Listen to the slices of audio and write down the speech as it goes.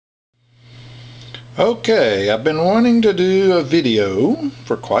Okay, I've been wanting to do a video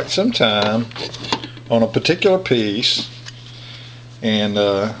for quite some time on a particular piece, and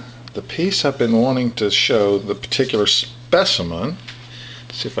the piece I've been wanting to show, the particular specimen,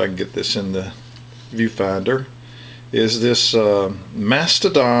 see if I can get this in the viewfinder, is this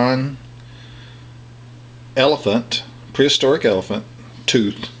Mastodon elephant, prehistoric elephant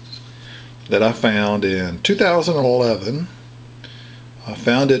tooth that I found in 2011. I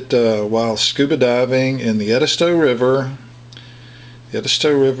found it while scuba diving in the Edisto River. The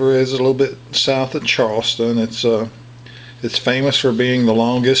Edisto River is a little bit south of Charleston. It's famous for being the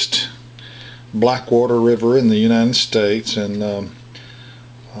longest blackwater river in the United States, and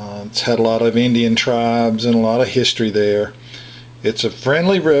it's had a lot of Indian tribes and a lot of history there. It's a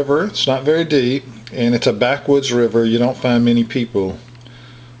friendly river. It's not very deep, and it's a backwoods river. You don't find many people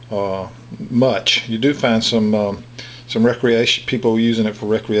much. You do find some recreation, people using it for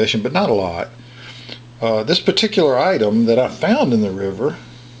recreation, but not a lot. This particular item that I found in the river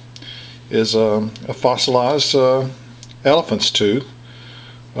is a fossilized elephant's tooth.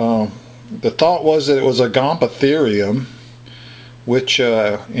 The thought was that it was a Gomphotherium, which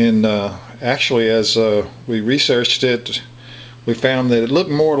actually, as we researched it, we found that it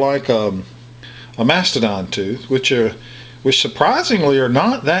looked more like a Mastodon tooth, which surprisingly are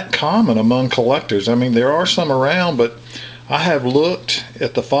not that common among collectors. I mean, there are some around, but I have looked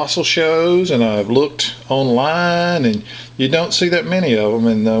at the fossil shows and I've looked online, and you don't see that many of them.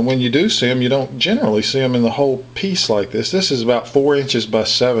 And when you do see them, you don't generally see them in the whole piece like this. This is about 4 inches by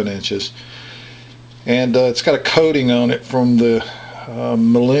 7 inches, and it's got a coating on it from the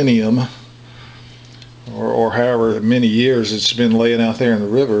millennium, or however many years it's been laying out there in the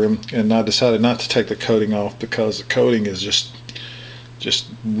river, and I decided not to take the coating off because the coating is just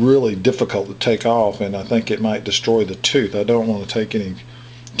really difficult to take off, and I think it might destroy the tooth. I don't want to take any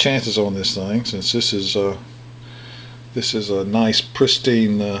chances on this thing, since this is a nice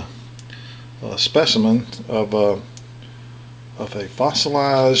pristine specimen of a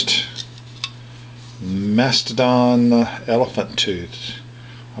fossilized Mastodon elephant tooth.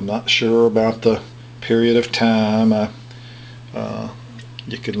 I'm not sure about the period of time.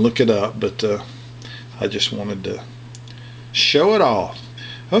 You can look it up, but I just wanted to show it off.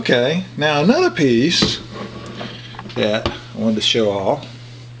 Okay, now another piece that I wanted to show off,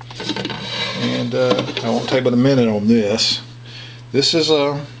 and I won't take but a minute on this. This is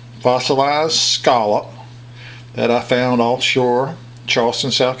a fossilized scallop that I found offshore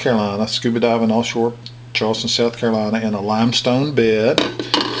Charleston, South Carolina, scuba diving offshore Charleston, South Carolina, in a limestone bed.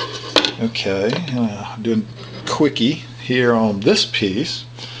 Okay, doing quickie here on this piece.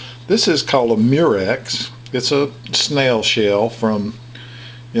 This is called a Murex. It's a snail shell from,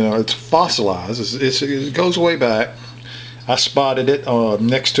 it's fossilized. It goes way back. I spotted it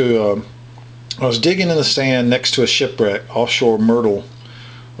next to, I was digging in the sand next to a shipwreck offshore Myrtle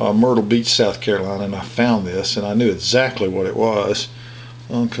Beach, South Carolina, and I found this, and I knew exactly what it was,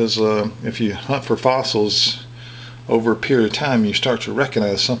 because if you hunt for fossils over a period of time, you start to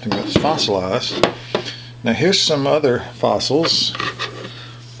recognize something that's fossilized. Now here's some other fossils.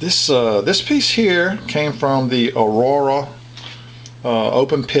 This piece here came from the Aurora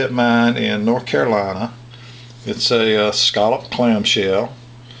open pit mine in North Carolina. It's a scallop clamshell.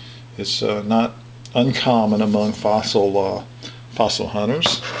 It's not uncommon among fossil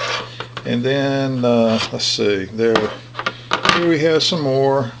hunters. And then let's see, here we have some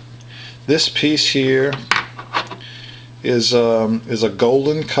more. This piece here is a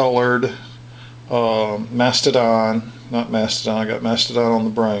golden colored Mastodon. Not Mastodon, I got Mastodon on the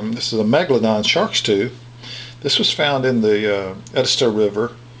brain. This is a Megalodon shark's tooth. This was found in the Edisto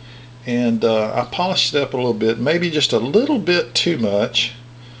River, and I polished it up a little bit, maybe just a little bit too much,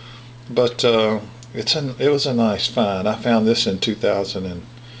 but it was a nice find. I found this in 2011.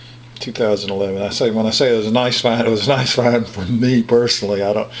 When I say it was a nice find, it was a nice find for me personally.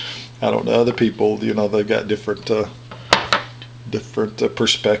 I don't know other people. They've got different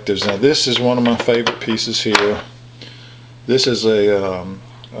perspectives. Now this is one of my favorite pieces here. This is a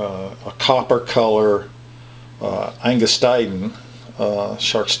copper color Angustiden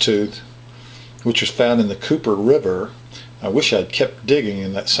shark's tooth, which was found in the Cooper River. I wish I'd kept digging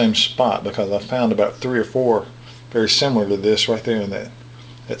in that same spot, because I found about 3 or 4 very similar to this right there in that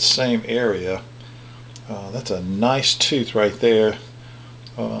same area. That's a nice tooth right there.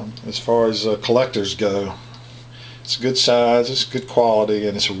 As far as collectors go, it's good size, it's good quality,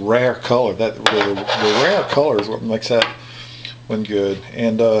 and it's a rare color. The rare color is what makes that one good.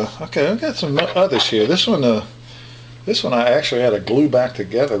 And okay, I've got some others here. This one I actually had to glue back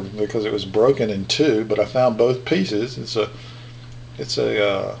together because it was broken in two, but I found both pieces. It's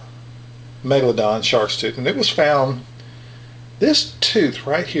a Megalodon shark's tooth, and it was found. This tooth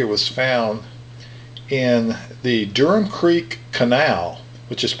right here was found in the Durham Creek Canal,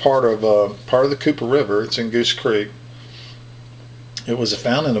 which is part of the Cooper River. It's in Goose Creek. It was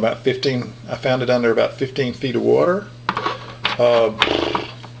found in about 15. I found it under about 15 feet of water.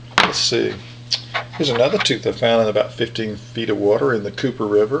 Let's see. Here's another tooth I found in about 15 feet of water in the Cooper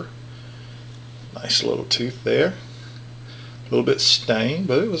River. Nice little tooth there. A little bit stained,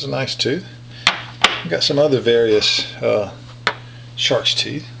 but it was a nice tooth. We've got some other various shark's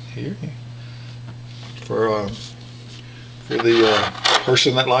teeth here for the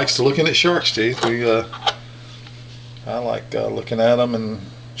person that likes to looking at shark's teeth. I like looking at them and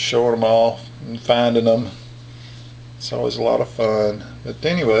showing them off and finding them. It's always a lot of fun. But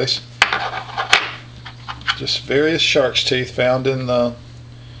anyways, just various shark's teeth found in the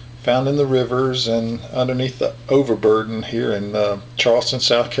rivers and underneath the overburden here in Charleston,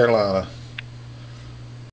 South Carolina.